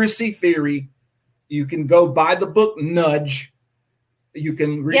conspiracy theory. You can go buy the book Nudge. You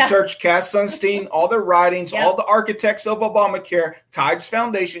can research Cass Sunstein, all their writings, all the architects of Obamacare, Tides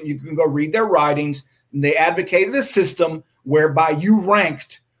Foundation. You can go read their writings. And they advocated a system whereby you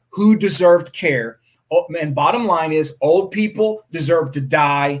ranked who deserved care. And bottom line is, old people deserve to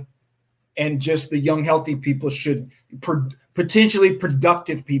die, and just the young, healthy people should, potentially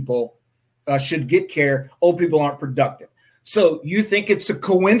productive people should get care. Old people aren't productive. So you think it's a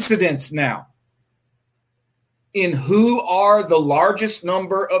coincidence now in who are the largest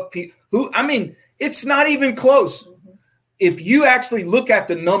number of people it's not even close. If you actually look at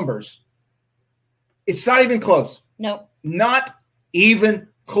the numbers, it's not even close. No, not even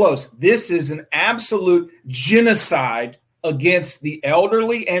close. This is an absolute genocide against the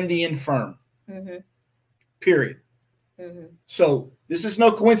elderly and the infirm. Period. So this is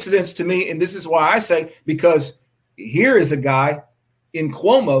no coincidence to me. And this is why I say, because here is a guy in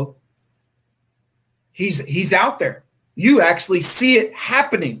Cuomo. He's out there. You actually see it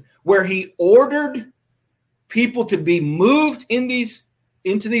happening, where he ordered people to be moved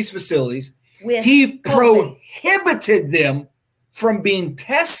into these facilities. He prohibited them from being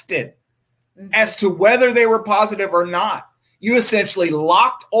tested as to whether they were positive or not. You essentially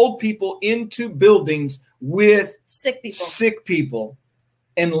locked old people into buildings with sick people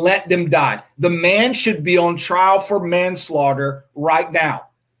and let them die. The man should be on trial for manslaughter right now.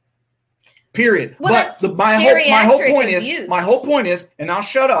 Period. Well, but my whole point is, and I'll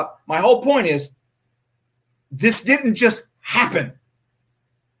shut up. My whole point is, this didn't just happen.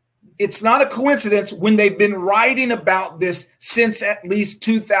 It's not a coincidence when they've been writing about this since at least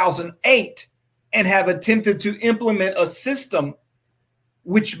 2008 and have attempted to implement a system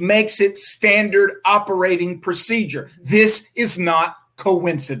which makes it standard operating procedure. This is not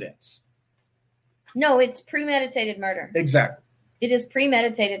coincidence. No, it's premeditated murder. Exactly. It is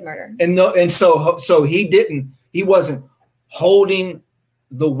premeditated murder. And so he wasn't holding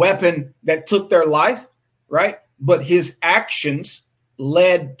the weapon that took their life, right? But his actions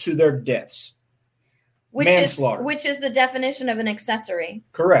led to their deaths. Manslaughter. Which is the definition of an accessory.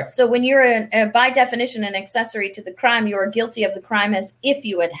 Correct. So when you're by definition an accessory to the crime, you are guilty of the crime as if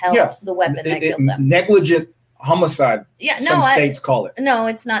you had held the weapon that killed them. Negligent homicide. Yeah, some states call it. No,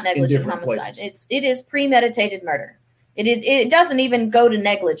 it's not negligent homicide. It is premeditated murder. It doesn't even go to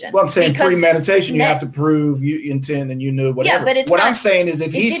negligence. Well, I'm saying premeditation, you have to prove you intend and you knew whatever. Yeah, but it's what I'm saying is,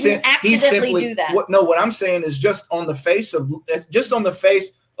 if he accidentally do that. What I'm saying is, just on the face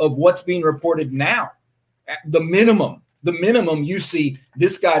of what's being reported now, the minimum you see,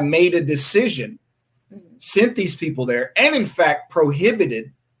 this guy made a decision, sent these people there, and in fact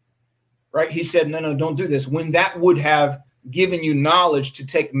prohibited. Right? He said, no, don't do this. When that would have given you knowledge to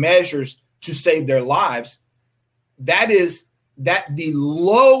take measures to save their lives. That is the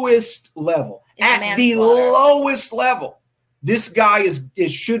lowest level. At the lowest level, this guy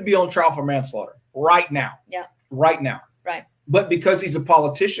should be on trial for manslaughter right now. Yeah. Right now. Right. But because he's a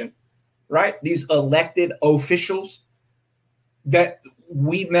politician, right? These elected officials, that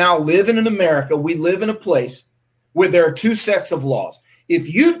we now live in America, we live in a place where there are two sets of laws.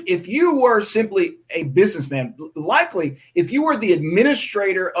 If you were simply a businessman, likely if you were the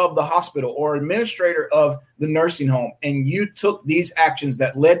administrator of the hospital or administrator of the nursing home, and you took these actions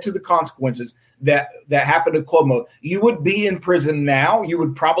that led to the consequences that happened to Cuomo, you would be in prison now. You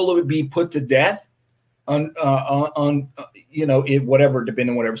would probably be put to death on in whatever,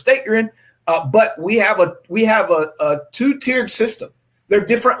 depending on whatever state you're in. But we have a two-tiered system. There are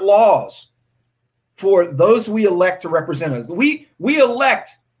different laws for those we elect to represent us. We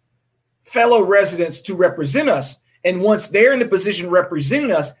elect fellow residents to represent us. And once they're in the position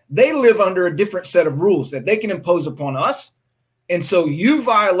representing us, they live under a different set of rules that they can impose upon us. And so you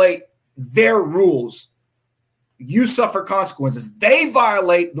violate their rules, you suffer consequences. They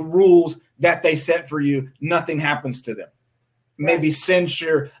violate the rules that they set for you. Nothing happens to them. Maybe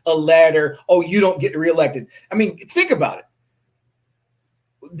censure, a letter. Oh, you don't get reelected. I mean, think about it.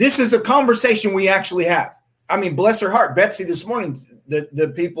 This is a conversation we actually have. I mean, bless her heart. Betsy this morning,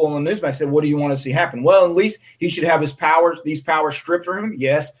 the people on the Newsmax said, what do you want to see happen? Well, at least he should have these powers stripped from him.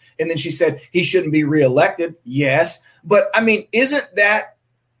 Yes. And then she said he shouldn't be reelected. Yes. But I mean, isn't that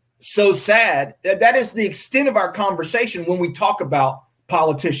so sad? That is the extent of our conversation when we talk about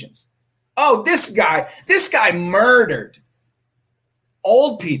politicians. Oh, this guy murdered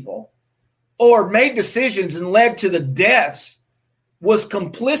old people or made decisions and led to the deaths, was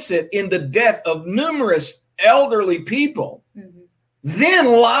complicit in the death of numerous elderly people, then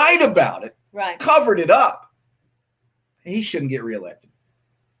lied about it, covered it up. He shouldn't get reelected,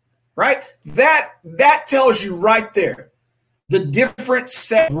 right? That tells you right there the different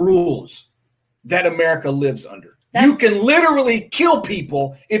set of rules that America lives under. You can literally kill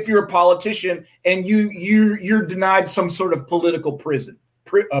people if you're a politician and you're denied some sort of political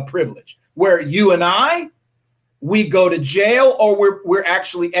privilege, where you and I, we go to jail or we're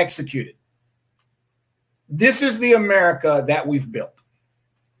actually executed. This is the America that we've built.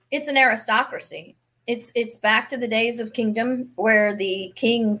 It's an aristocracy. It's back to the days of kingdom where the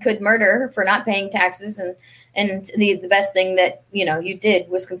king could murder for not paying taxes, and the best thing that you did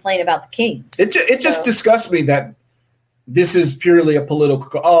was complain about the king. It just disgusts me that this is purely a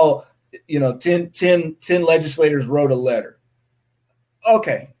political. 10 legislators wrote a letter.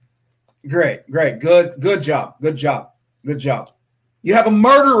 Okay. Great. Good job. You have a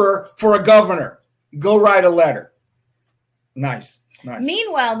murderer for a governor. Go write a letter. Nice.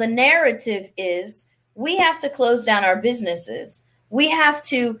 Meanwhile, the narrative is we have to close down our businesses. We have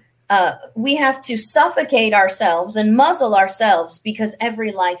to suffocate ourselves and muzzle ourselves because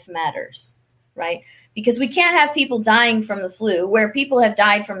every life matters, right? Because we can't have people dying from the flu, where people have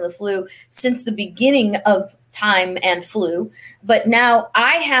died from the flu since the beginning of time and flu. But now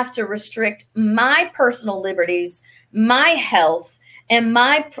I have to restrict my personal liberties, my health, and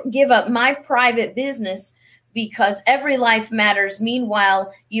give up my private business because every life matters.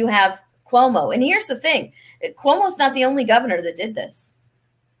 Meanwhile, you have Cuomo. And here's the thing. Cuomo's not the only governor that did this.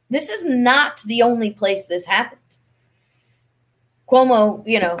 This is not the only place this happened. Cuomo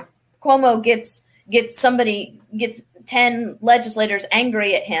gets 10 legislators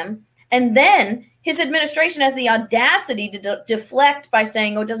angry at him. And then his administration has the audacity to deflect by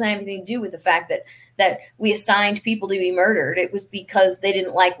saying, it doesn't have anything to do with the fact that we assigned people to be murdered. It was because they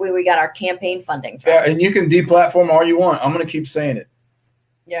didn't like where we got our campaign funding from. Yeah, and you can deplatform all you want. I'm going to keep saying it.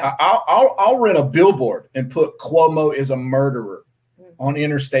 Yeah, I'll rent a billboard and put Cuomo is a murderer on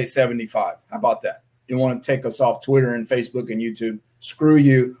Interstate 75. How about that? You want to take us off Twitter and Facebook and YouTube? Screw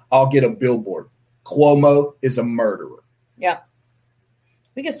you. I'll get a billboard. Cuomo is a murderer. Yeah.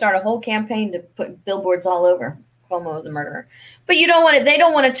 We could start a whole campaign to put billboards all over. Cuomo is a murderer. But they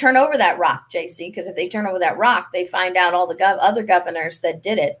don't want to turn over that rock, JC, because if they turn over that rock, they find out all the other governors that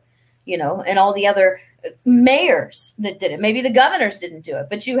did it, and all the other mayors that did it. Maybe the governors didn't do it,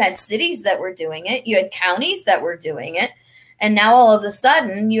 but you had cities that were doing it. You had counties that were doing it. And now all of a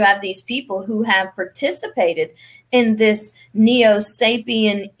sudden you have these people who have participated in this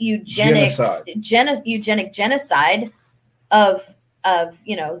neo-sapien eugenic genocide of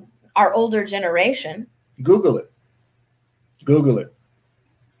our older generation. Google it.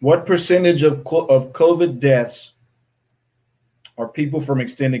 What percentage of COVID deaths are people from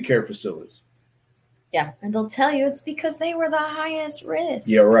extended care facilities? Yeah, and they'll tell you it's because they were the highest risk.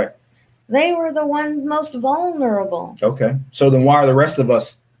 Yeah, right. They were the one most vulnerable. Okay. So then why are the rest of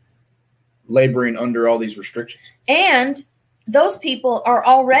us laboring under all these restrictions? And those people are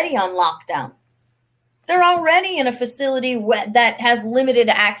already on lockdown. They're already in a facility that has limited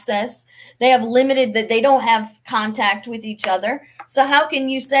access. They have that they don't have contact with each other. So how can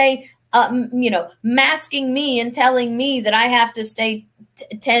you say, masking me and telling me that I have to stay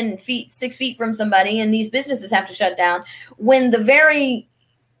 10 feet, 6 feet from somebody, and these businesses have to shut down when the very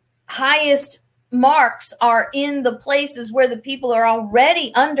highest marks are in the places where the people are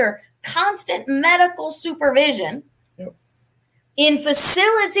already under constant medical supervision, yep, in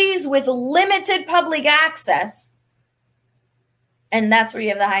facilities with limited public access. And that's where you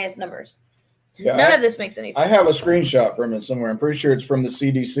have the highest numbers. Yeah, None of this makes any sense. I have a screenshot from it somewhere. I'm pretty sure it's from the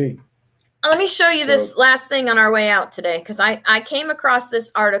CDC. Let me show you this last thing on our way out today, because I came across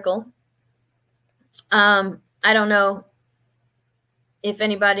this article. I don't know if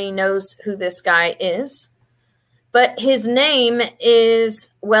anybody knows who this guy is, but his name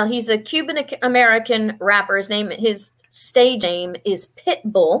is, well, he's a Cuban-American rapper. His stage name is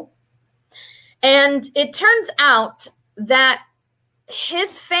Pitbull. And it turns out that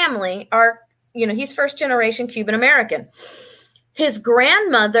his family are, he's first generation Cuban-American. His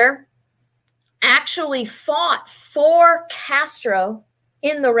grandmother actually fought for Castro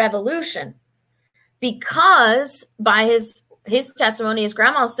in the revolution because by his testimony, his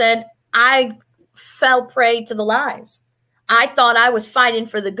grandma said, I fell prey to the lies. I thought I was fighting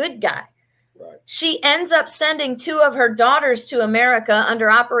for the good guy. Right. She ends up sending 2 of her daughters to America under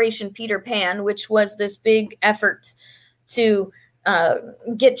Operation Peter Pan, which was this big effort to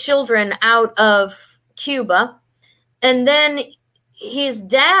get children out of Cuba. And then his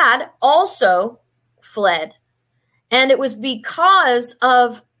dad also fled. And it was because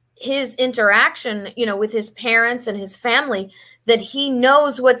of his interaction, with his parents and his family that he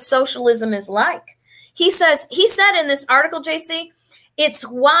knows what socialism is like. He said in this article, JC, it's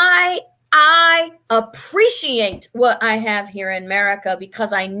why I appreciate what I have here in America,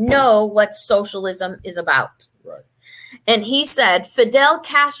 because I know what socialism is about. Right. And he said Fidel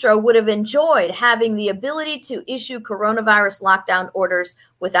Castro would have enjoyed having the ability to issue coronavirus lockdown orders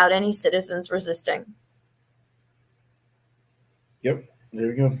without any citizens resisting. Yep, there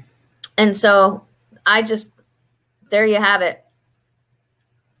you go. And so there you have it.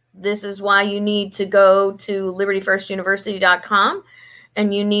 This is why you need to go to libertyfirstuniversity.com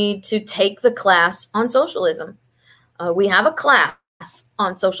and you need to take the class on socialism. We have a class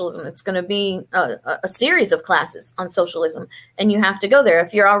on socialism. It's going to be a series of classes on socialism, and you have to go there.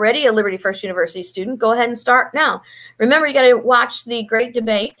 If you're already a Liberty First University student, go ahead and start now. Remember, you got to watch the Great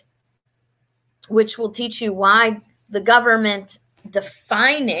Debate, which will teach you why the government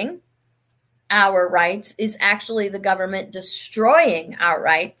defining our rights is actually the government destroying our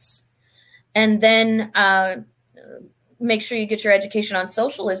rights. And then make sure you get your education on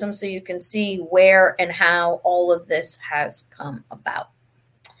socialism so you can see where and how all of this has come about.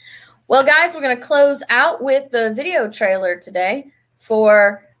 Well, guys, we're going to close out with the video trailer today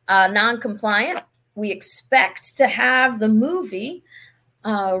for Non-Compliant. We expect to have the movie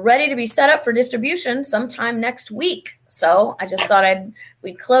ready to be set up for distribution sometime next week. So I just thought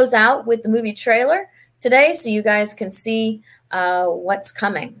we'd close out with the movie trailer today so you guys can see what's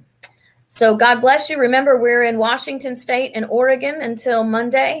coming. So God bless you. Remember, we're in Washington State and Oregon until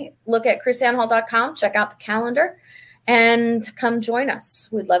Monday. Look at chrisannhall.com, check out the calendar, and come join us.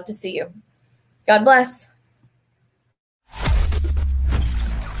 We'd love to see you. God bless.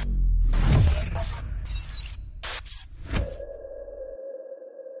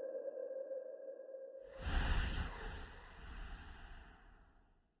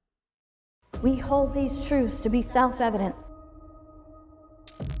 We hold these truths to be self-evident.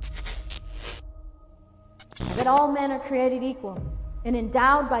 That all men are created equal and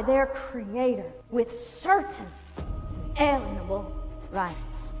endowed by their Creator with certain inalienable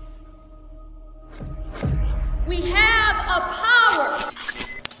rights. We have a power.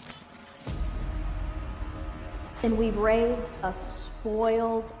 And we've raised a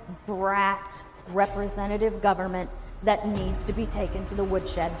spoiled brat representative government that needs to be taken to the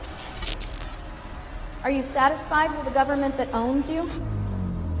woodshed. Are you satisfied with a government that owns you?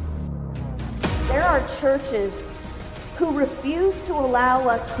 There are churches who refuse to allow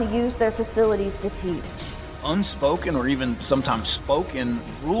us to use their facilities to teach. Unspoken or even sometimes spoken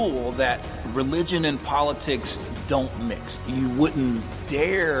rule that religion and politics don't mix. You wouldn't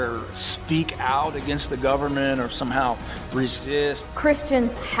dare speak out against the government or somehow resist.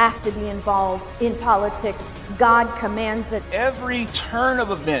 Christians have to be involved in politics. God commands it. Every turn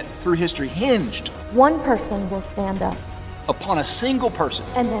of event through history hinged. One person will stand up. Upon a single person.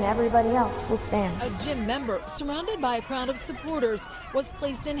 And then everybody else will stand. A gym member, surrounded by a crowd of supporters, was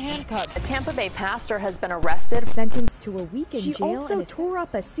placed in handcuffs. A Tampa Bay pastor has been arrested. Sentenced to a week in jail. She also tore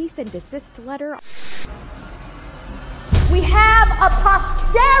up a cease and desist letter. We have a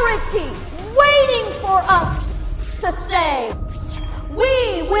posterity waiting for us to say,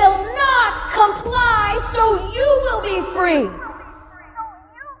 we will not comply so you will be free.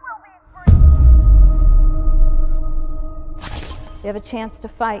 We have a chance to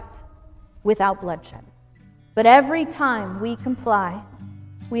fight without bloodshed. But every time we comply,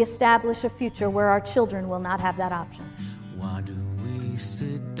 we establish a future where our children will not have that option. Why do we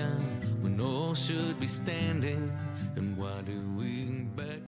sit down when all should be standing? And why do we beg?